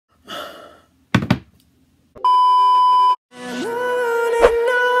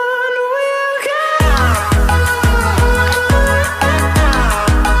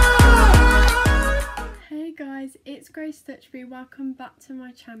everybody, welcome back to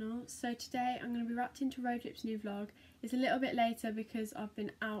my channel. So today I'm going to be reacting to RoadTrip's new vlog. It's a little bit later because I've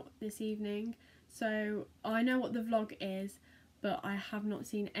been out this evening, so I know what the vlog is but I have not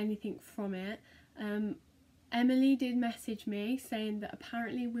seen anything from it. Emily did message me saying that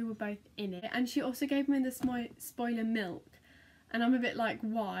apparently we were both in it, and she also gave me the spoiler milk, and I'm a bit like,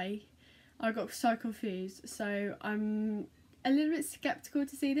 why? I got so confused, so I'm a little bit skeptical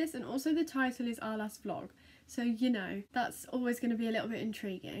to see this. And also the title is Our Last Vlog, so you know that's always going to be a little bit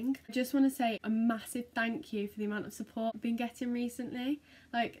intriguing. I just want to say a massive thank you for the amount of support I've been getting recently.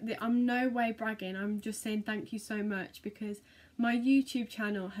 Like, I'm no way bragging, I'm just saying thank you so much, because my YouTube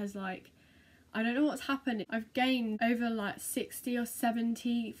channel has, like, I don't know what's happened. I've gained over like 60 or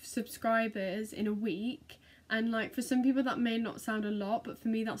 70 subscribers in a week. And like, for some people that may not sound a lot, but for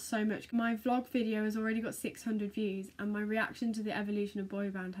me that's so much. My vlog video has already got 600 views, and my reaction to the evolution of boy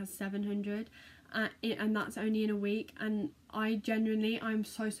band has 700, and that's only in a week. And I'm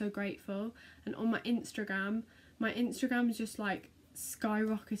so grateful. And on my Instagram is just like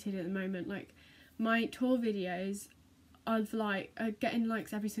skyrocketed at the moment. Like, my tour videos are getting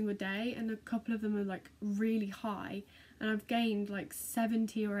likes every single day, and a couple of them are like really high, and I've gained like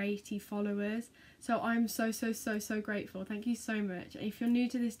 70 or 80 followers. So I'm so grateful. Thank you so much. If you're new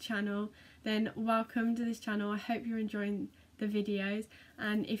to this channel, then welcome to this channel. I hope you're enjoying the videos,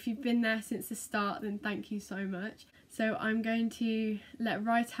 and if you've been there since the start, then thank you so much. So I'm going to let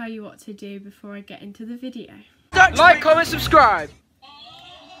Rye tell you what to do before I get into the video. Like, comment, subscribe.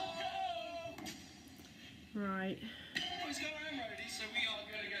 Right. What's going on, Roadie? So we are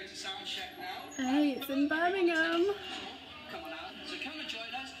going to go to sound check now. Hey, it's in Birmingham. Come on out. So come and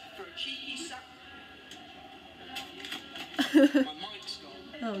join us for a cheeky sound. My mic's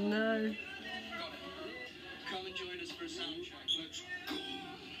gone. Oh no. Got it. Come and join us for a sound check. Let's go.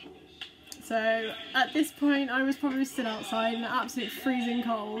 So at this point I was probably still outside in the absolute freezing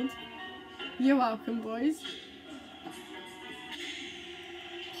cold. You're welcome, boys.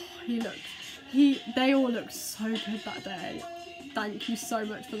 Oh, they all looked so good that day. Thank you so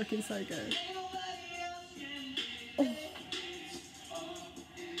much for looking so good. Oh.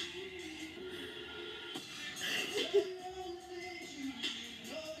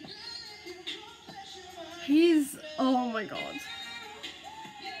 Oh my god.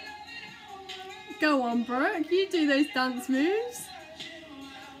 Go on, Brooke, you do those dance moves.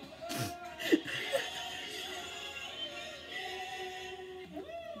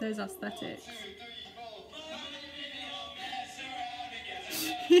 Those aesthetics.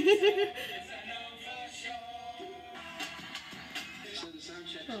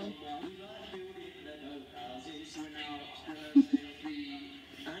 Oh.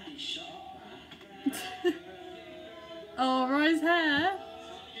 Oh, Rye's hair.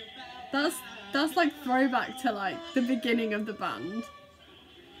 That's like throwback to like the beginning of the band.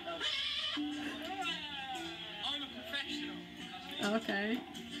 I'm a professional. Okay.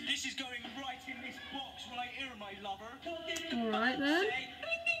 This is going right in this box right here, my lover. Alright then.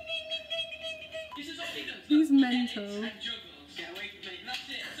 This is all he does. He's mental. And juggles. Get away from me. That's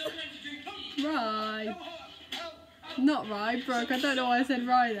it. Sometimes you do. Rye. Not Rye, Brooke. I don't know why I said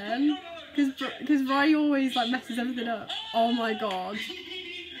Rye then. Because Rye always like messes everything up. Oh my god.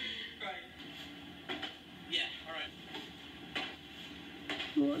 Yeah, alright.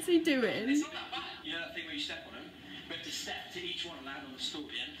 What's he doing? It's not that bad. You know that thing where you step on them? We have to step to each one and land on the stool at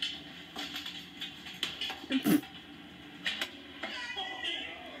the end.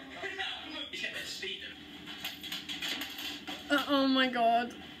 He's getting to speed them. Oh my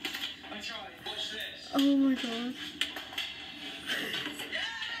god. I tried. Watch this. Oh my god.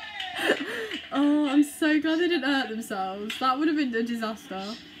 Oh, I'm so glad they didn't hurt themselves. That would have been a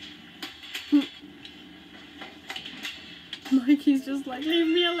disaster. Mikey's just like, leave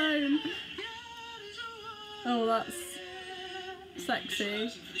me alone. Oh, that's sexy.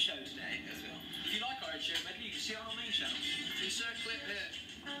 For the show today as well. If you like our show medley, you can see it on our main channel. You can circle it here.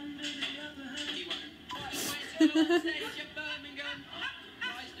 You won't.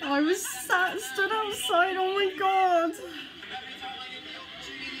 I was stood outside. Oh my god.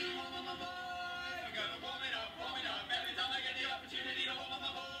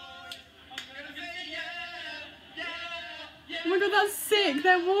 Oh my god, that's sick.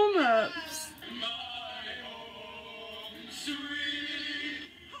 They're warm-ups.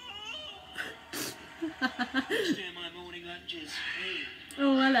 Doing my morning lunches.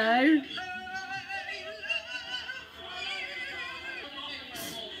 Oh, hello.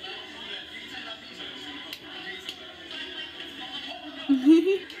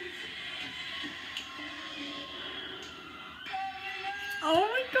 Oh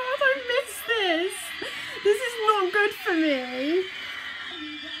my god, I missed this. This is not good for me.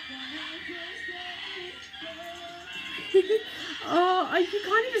 Oh, you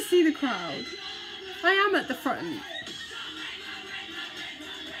can't even see the crowd. I am at the front.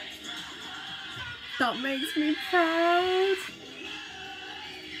 That makes me proud.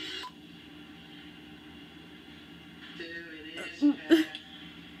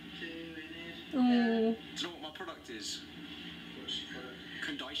 Oh. Do you know what my product is?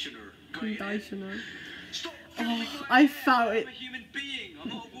 Conditioner. Conditioner. Stop Oh, I felt it. I'm a human being. I'm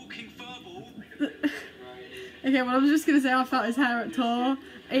not a walking furball. Okay, well, I was just gonna say I felt his hair at Tor.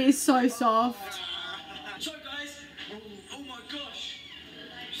 It is so soft. So guys, oh my gosh.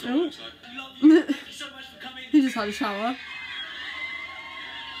 Oh. Love you. Thank you so much for coming. He just had a shower.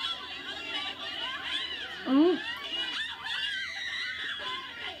 Oh.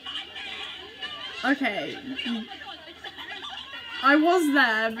 Okay. I was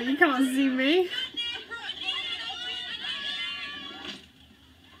there, but you can't see me.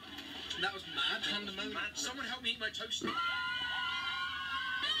 That was mad. Pandemonium. Someone help me eat my toast.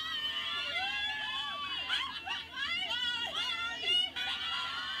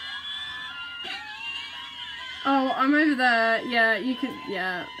 Oh, I'm over there. Yeah, you can.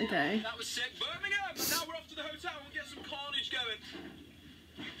 Yeah, okay. That was sick. Birmingham. Now we're off to the hotel and get some carnage going.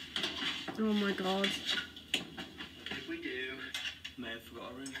 Oh my god. If we do, may have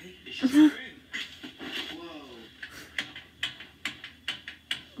forgot our room key. It's just a room. Whoa.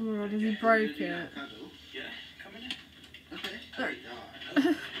 Oh my god, has he broke it? Yeah, come in. Okay.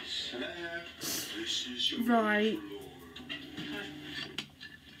 This is your Right.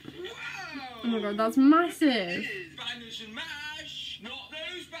 Wow. Oh my god, that's massive. Bangers and mash, not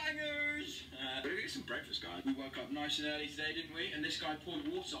those bangers. We're gonna get some breakfast, guys. We woke up nice and early today, didn't we? And this guy poured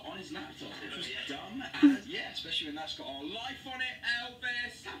water on his laptop, which was dumb as especially when that's got our life on it.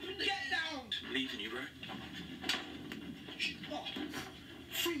 Elvis, get down. Leaving you, bro. Oh,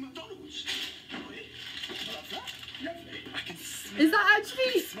 free McDonald's. I love that. Lovely. I can smell. Is that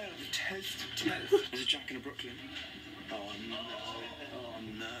actually? Smell the toast. There's a Jack in a Brooklyn. Oh no. Oh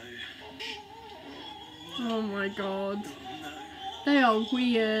no. Oh my god. Oh no. They are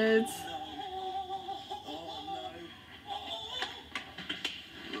weird.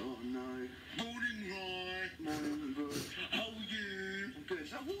 Oh no. Morning, Ryan. Morning, bro. How are you? I'm good.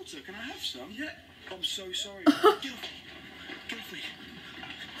 Is that water? Can I have some? Yeah. I'm so sorry. Get off me. Get off me.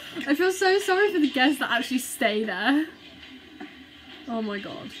 I feel so sorry for the guests that actually stay there. Oh my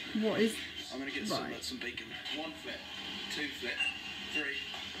god. What is... I'm gonna get some bacon. 1 flip, 2 flip, 3.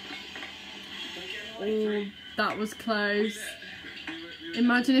 Oh, that was close.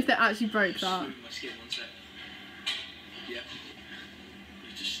 Imagine if they actually broke that. My skin, 1 sec. Yeah. You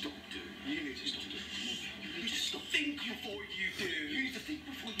need to stop doing. You need to stop doing. You need to stop. Think before you do. You need to think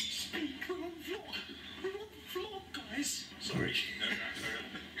before you speak. We're on vlog. We're on vlog, guys. Sorry.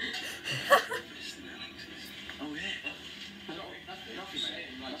 Oh yeah. Nothing,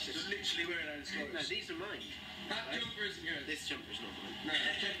 mate. Just literally wearing those clothes. No, these are mine. That jumper isn't yours. This jumper's not mine. No,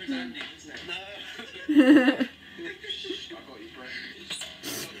 that jumper's Andy's, isn't it? No. I got you, bro.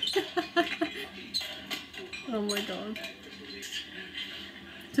 Oh my god.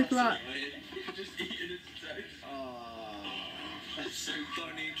 Took about... Just eating his toast. Oh, that's so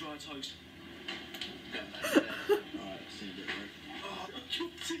funny. Dry toast. Alright, see you a bit, bro. Oh,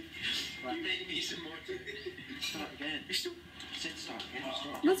 right. You made me some more tea. Start again. You still said start again.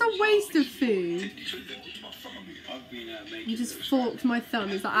 Start. That's a waste of food. I've been making You just forked my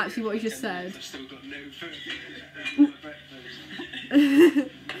thumb. Is that actually what you just said? I've still got no food.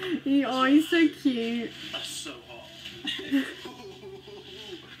 Oh, he's so cute. That's so hot.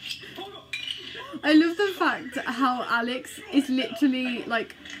 I love the fact how Alex is literally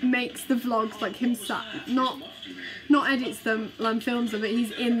like makes the vlogs like himself, not edits them and films them, but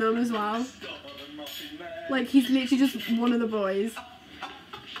he's in them as well. Like he's literally just one of the boys.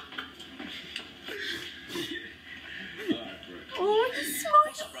 Oh, he's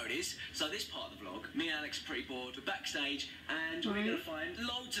smiling. Roadies. So this part of the vlog, me and Alex are pretty bored. We're backstage and we're gonna find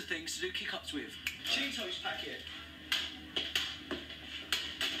loads of things to do kick-ups with. Cheetos packet.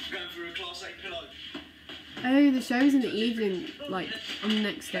 Going for a class 8 pillow. Oh, the show's in the evening, like on the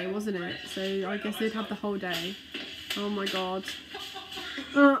next day, wasn't it? So I guess they'd have the whole day. Oh my god.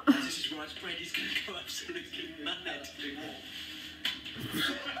 This is rice bread. He's gonna go absolutely mad. Let's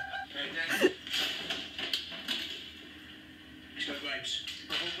go grapes.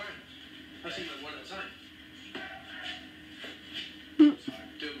 The whole brand. I think like 1 at a time. Do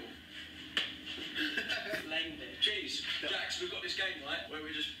them all. Cheese. Jax, we've got this game, right, where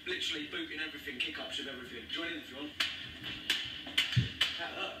we're just literally booting everything, kick-ups with everything. Join in if you want.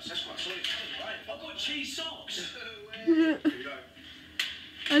 That hurts. That's quite solid, right? I've got cheese socks. Here we go.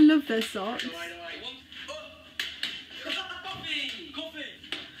 I love their socks. Away. 1.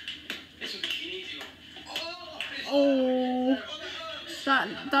 Oh,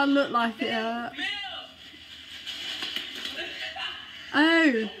 that looked like it hurt.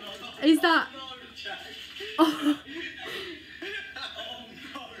 Oh, is that? Oh.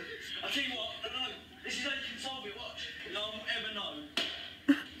 I'll tell you what, no, this is how you can solve it, watch. No one will ever know.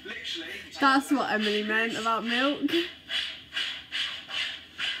 Literally. That's what Emily meant about milk.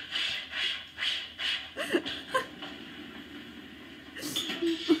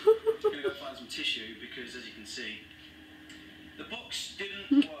 I'm gonna go find some tissue because, as you can see, the box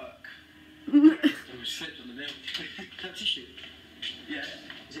didn't work. It was slipped on the milk. That tissue? Yeah.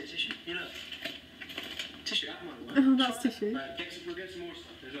 Is it tissue? You know. Tissue, that might work. Oh, that's tissue. Right, we'll get some more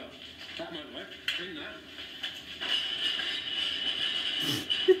stuff as well. That might work. Bring that.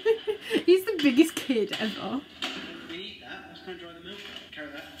 He's the biggest kid ever. We need that. Let's go and dry the milk.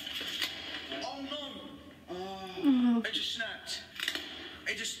 Carry that. Oh no! Oh. It just snapped.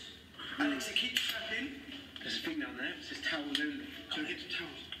 It just. Alex, it keeps snapping. There's a thing down there. It says towels only. So we get some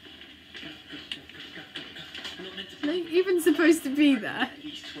towels. Go, go, go, go, go, go, go. I'm not meant to. Are they even supposed to be there? At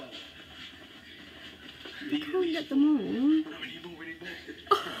least 12. I can't get them all. We need more, we need more.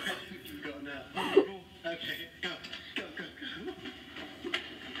 You've got now. Okay, go, go, go, go.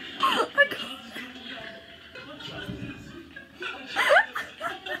 I can't.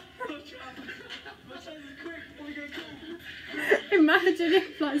 Imagine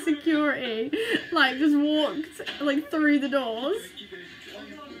if like security like just walked like through the doors.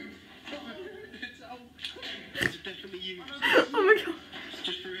 It's definitely you. Oh my god.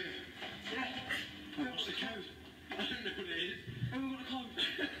 Just for it. What's the code? I don't know what it is. Everyone got a code.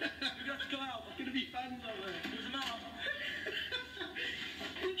 We're gonna have to go out. There's gonna be fans out there. There's a mouth.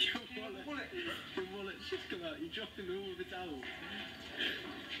 Your wallet's just come out. You're dropping all the towels.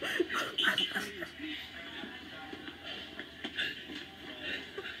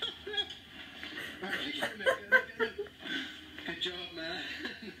 Good job, man.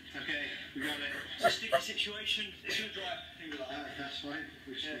 Okay, we got it. It's a sticky situation. It's gonna dry. Leave it like that. That's fine.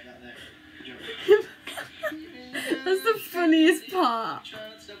 We'll stick that there. Good job. That's the funniest part. You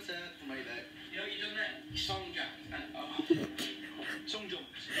know what you've done there? You song jumped. Song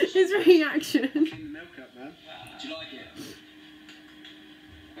jumped. His reaction. Clean the milk up, man. Do you like it?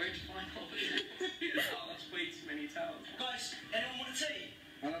 Where'd you find all this? Oh, that's way too many towels. Guys, anyone want a tea?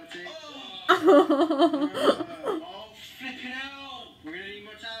 I'll have a tea. Oh, flipping out. We're going to need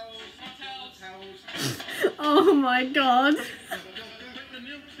more towels. More towels. Oh my god. The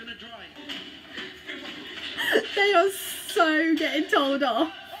milk's going to dry. They are so getting told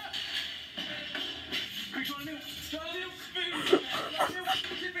off. Quick, try milk. Try milk. Spoon. Milk.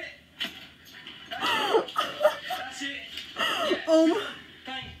 Flip it. That's it. Yes.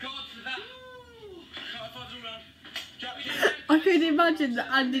 Thank God for that. I could imagine that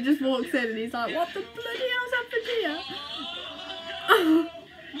Andy just walks in and he's like, what the bloody hell's happened here?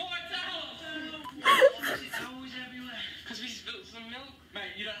 More towels! Towels everywhere. Because we spilled some milk.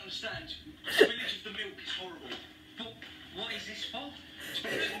 Mate, you don't understand. Spillage of the milk is horrible. But what is this for?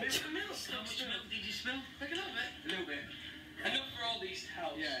 Spillage of the milk. How much milk did you spill? Like a little bit. A little bit. Enough for all these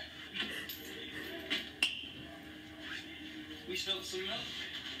towels. Yeah. We spilled some milk.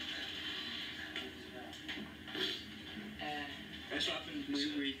 That's what happened. We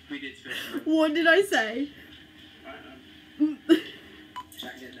did spill some milk. What did I say?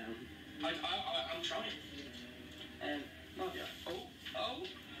 Jack, get down. I'm trying. Oh.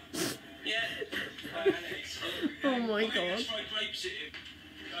 Yeah. Oh my god. Let's try grapes at him.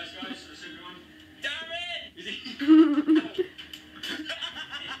 Guys, that's everyone. Darren!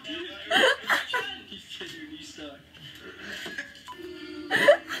 He's genuinely stuck.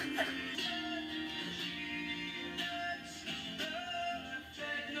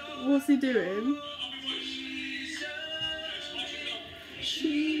 What's he doing?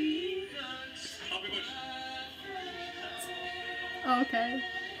 Oh, okay.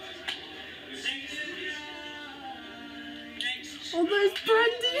 All those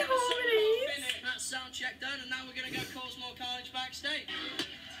brandy harmonies. That's sound check done, and now we're going to go cause more carnage backstage.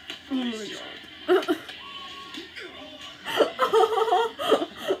 Oh my god.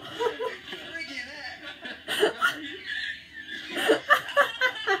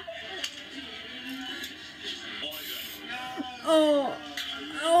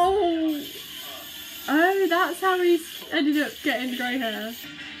 Oh, that's how he's ended up getting grey hair.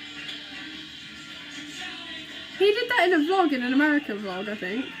 He did that in a vlog, in an American vlog, I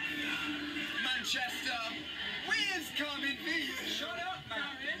think. Manchester, where's coming feet? Shut up,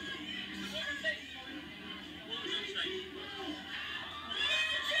 Marion.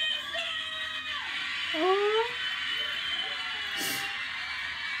 Oh.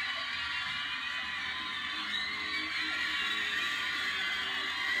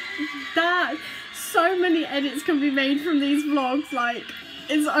 that. So many edits can be made from these vlogs, like,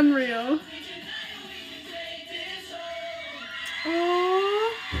 it's unreal.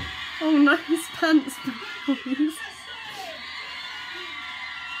 Oh, oh, nice pants, boys.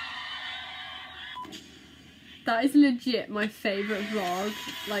 That is legit my favourite vlog,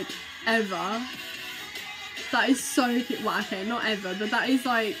 like, ever. That is so cute. Well, okay, not ever, but that is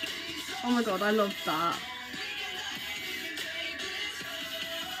like, oh my god, I love that.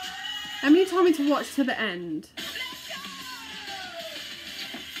 Emily told me to watch to the end.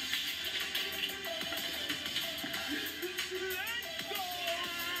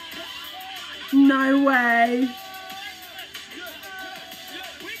 No way.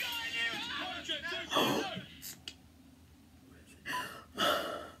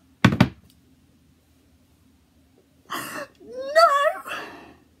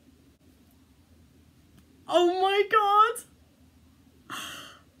 Oh my god!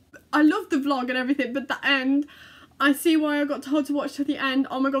 I love the vlog and everything, but the end, I see why I got told to watch to the end.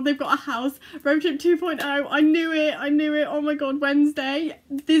 Oh my god, they've got a house. Road Trip 2.0. I knew it. Oh my god, Wednesday.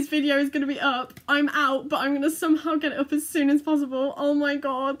 This video is going to be up. I'm out, but I'm going to somehow get it up as soon as possible. Oh my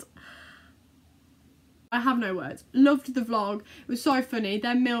god. I have no words. Loved the vlog. It was so funny.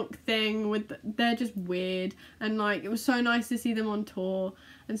 Their milk thing, they're just weird. And like, it was so nice to see them on tour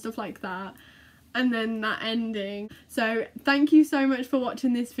and stuff like that. And then that ending. So thank you so much for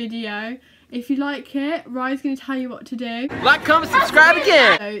watching this video. If you like it, Rye's going to tell you what to do. Like, comment, subscribe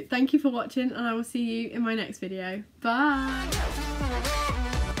again. So thank you for watching, and I will see you in my next video. Bye.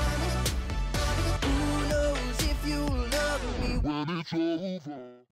 Who knows if you love me when it's over?